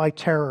by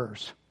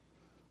terrors.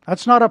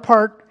 That's not a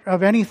part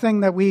of anything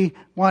that we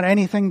want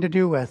anything to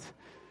do with.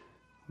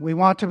 We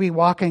want to be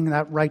walking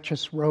that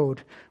righteous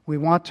road. We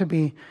want to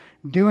be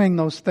doing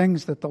those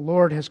things that the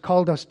Lord has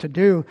called us to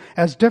do,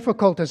 as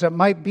difficult as it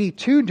might be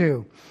to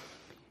do.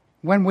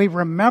 When we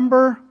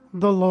remember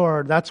the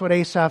Lord, that's what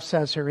Asaph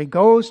says here. He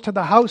goes to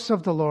the house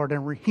of the Lord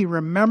and he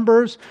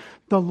remembers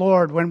the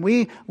Lord. When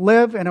we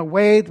live in a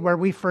way where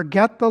we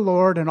forget the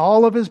Lord and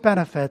all of his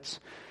benefits,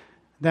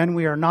 then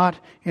we are not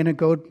in a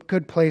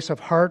good place of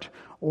heart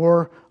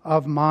or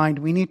of mind.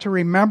 We need to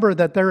remember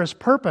that there is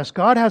purpose.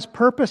 God has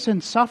purpose in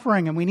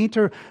suffering, and we need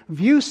to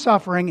view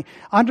suffering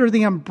under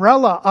the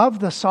umbrella of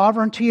the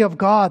sovereignty of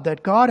God,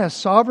 that God has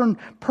sovereign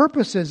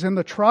purposes in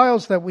the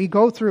trials that we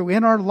go through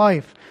in our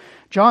life.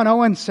 John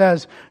Owen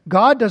says,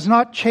 God does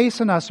not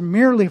chasten us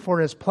merely for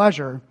his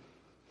pleasure.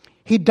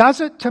 He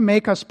does it to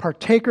make us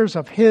partakers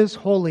of his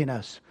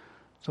holiness.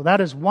 So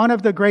that is one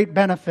of the great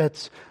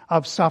benefits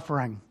of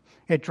suffering.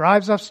 It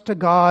drives us to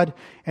God,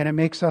 and it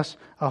makes us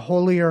a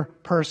holier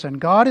person.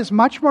 God is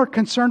much more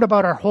concerned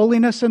about our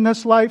holiness in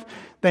this life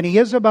than he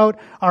is about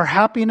our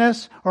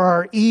happiness or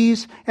our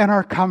ease and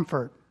our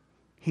comfort.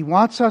 He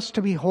wants us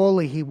to be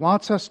holy. He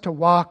wants us to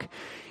walk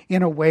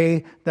in a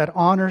way that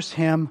honors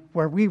him,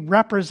 where we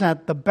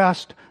represent the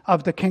best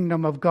of the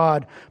kingdom of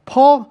God.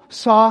 Paul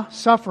saw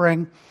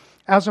suffering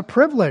as a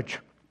privilege.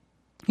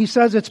 He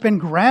says it's been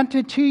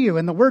granted to you.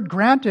 And the word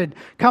granted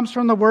comes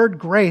from the word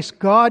grace.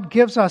 God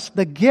gives us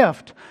the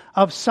gift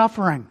of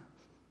suffering.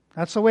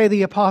 That's the way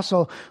the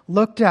apostle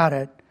looked at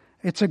it.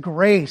 It's a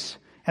grace.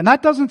 And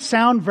that doesn't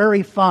sound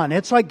very fun.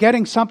 It's like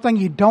getting something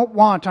you don't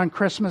want on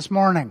Christmas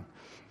morning.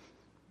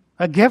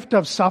 A gift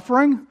of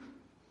suffering?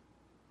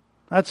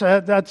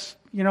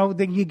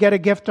 You get a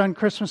gift on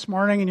Christmas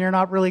morning and you're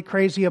not really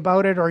crazy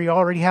about it, or you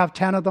already have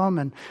 10 of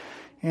them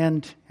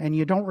and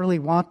you don't really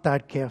want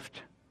that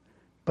gift.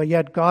 But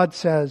yet God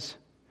says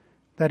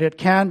that it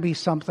can be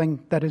something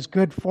that is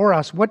good for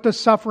us. What does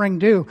suffering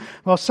do?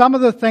 Well, some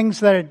of the things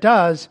that it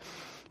does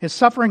is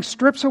suffering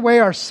strips away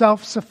our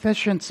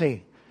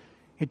self-sufficiency.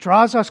 It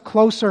draws us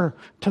closer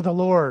to the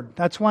Lord.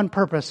 That's one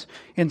purpose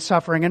in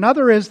suffering.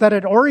 Another is that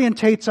it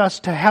orientates us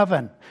to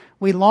heaven.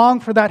 We long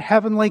for that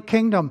heavenly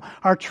kingdom.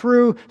 Our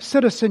true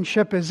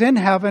citizenship is in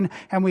heaven,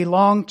 and we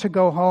long to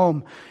go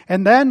home.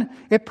 And then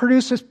it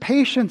produces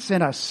patience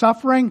in us.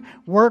 Suffering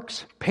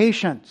works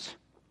patience.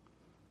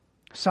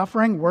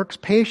 Suffering works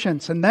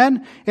patience. And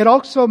then it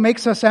also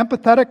makes us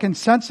empathetic and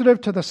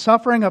sensitive to the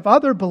suffering of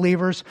other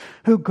believers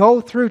who go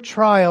through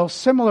trials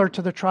similar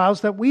to the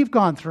trials that we've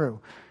gone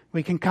through.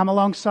 We can come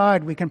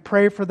alongside. We can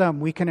pray for them.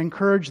 We can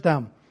encourage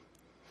them.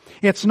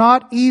 It's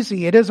not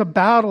easy. It is a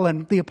battle.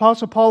 And the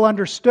Apostle Paul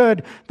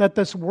understood that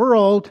this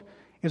world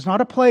is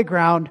not a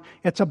playground.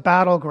 It's a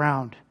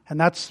battleground. And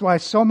that's why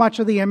so much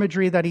of the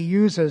imagery that he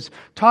uses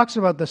talks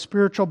about the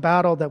spiritual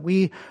battle that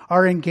we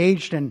are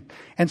engaged in.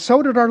 And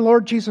so did our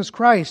Lord Jesus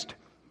Christ.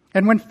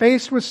 And when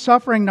faced with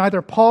suffering,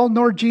 neither Paul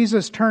nor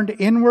Jesus turned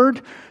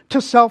inward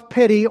to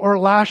self-pity or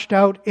lashed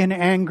out in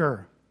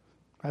anger.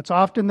 That's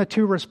often the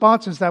two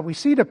responses that we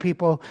see to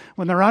people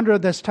when they're under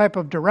this type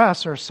of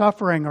duress or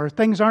suffering, or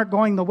things aren't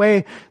going the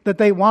way that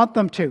they want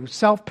them to.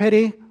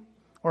 Self-pity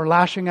or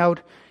lashing out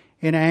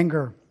in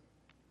anger.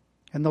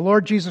 And the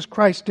Lord Jesus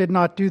Christ did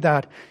not do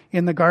that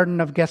in the Garden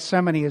of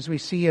Gethsemane, as we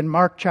see in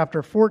Mark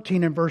chapter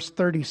 14 and verse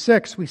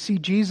 36. We see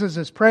Jesus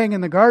is praying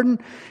in the garden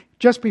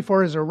just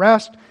before his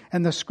arrest,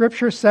 and the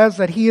scripture says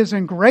that he is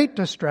in great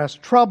distress,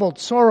 troubled,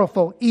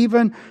 sorrowful,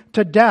 even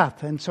to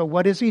death. And so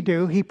what does he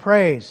do? He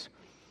prays.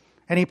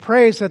 And he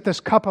prays that this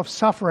cup of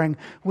suffering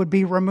would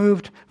be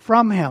removed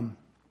from him.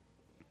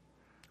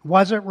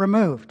 Was it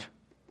removed?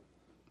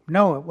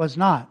 No, it was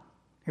not.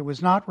 It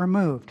was not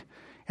removed.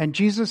 And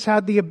Jesus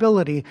had the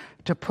ability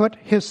to put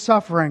his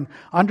suffering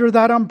under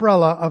that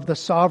umbrella of the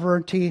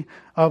sovereignty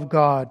of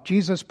God.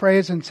 Jesus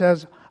prays and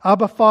says,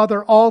 Abba,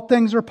 Father, all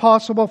things are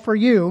possible for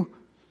you.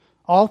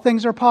 All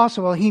things are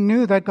possible. He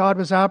knew that God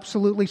was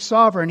absolutely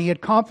sovereign. He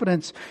had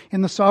confidence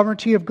in the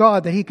sovereignty of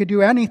God, that he could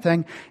do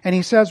anything. And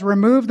he says,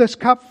 remove this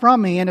cup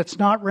from me, and it's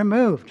not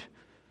removed.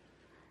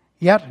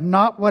 Yet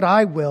not what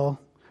I will,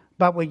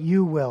 but what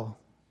you will.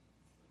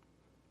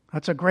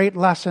 That's a great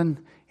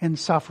lesson in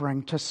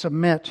suffering, to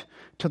submit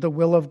to the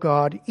will of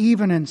God,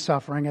 even in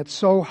suffering. It's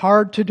so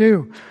hard to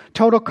do.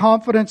 Total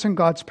confidence in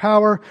God's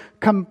power,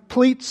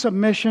 complete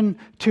submission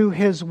to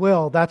his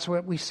will. That's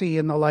what we see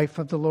in the life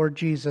of the Lord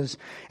Jesus.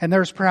 And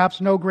there's perhaps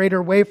no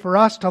greater way for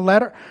us to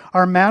let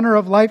our manner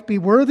of life be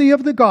worthy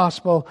of the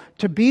gospel,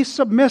 to be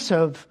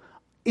submissive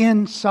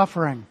in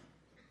suffering.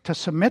 To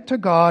submit to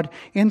God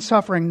in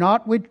suffering,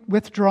 not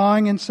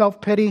withdrawing in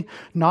self-pity,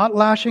 not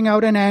lashing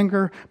out in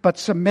anger, but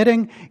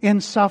submitting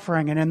in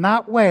suffering. And in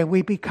that way,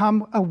 we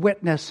become a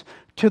witness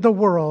to the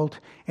world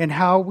in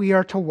how we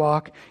are to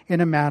walk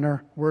in a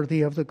manner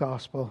worthy of the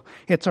gospel.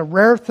 It's a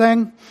rare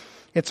thing.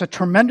 It's a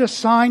tremendous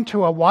sign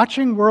to a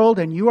watching world,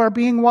 and you are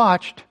being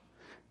watched.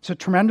 It's a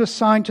tremendous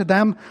sign to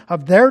them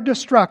of their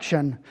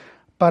destruction,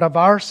 but of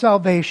our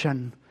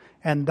salvation,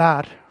 and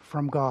that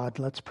from God.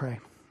 Let's pray.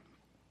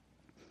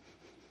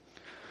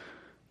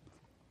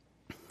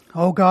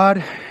 Oh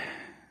God,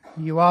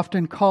 you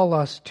often call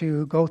us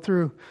to go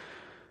through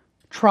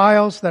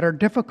trials that are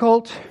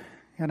difficult,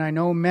 and I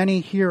know many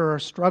here are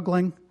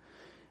struggling,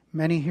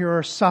 many here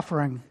are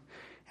suffering.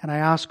 And I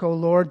ask, oh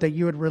Lord, that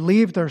you would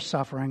relieve their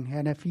suffering,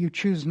 and if you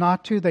choose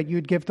not to, that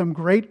you'd give them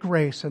great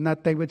grace, and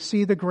that they would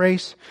see the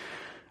grace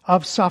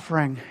of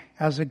suffering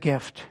as a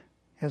gift,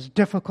 as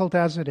difficult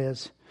as it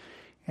is.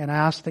 And I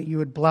ask that you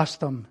would bless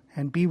them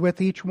and be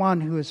with each one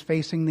who is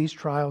facing these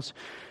trials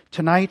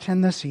tonight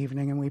and this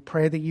evening. And we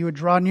pray that you would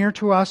draw near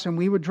to us and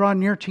we would draw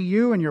near to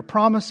you and your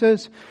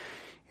promises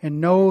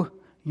and know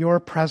your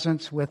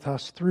presence with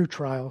us through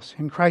trials.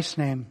 In Christ's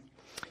name,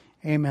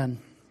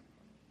 amen.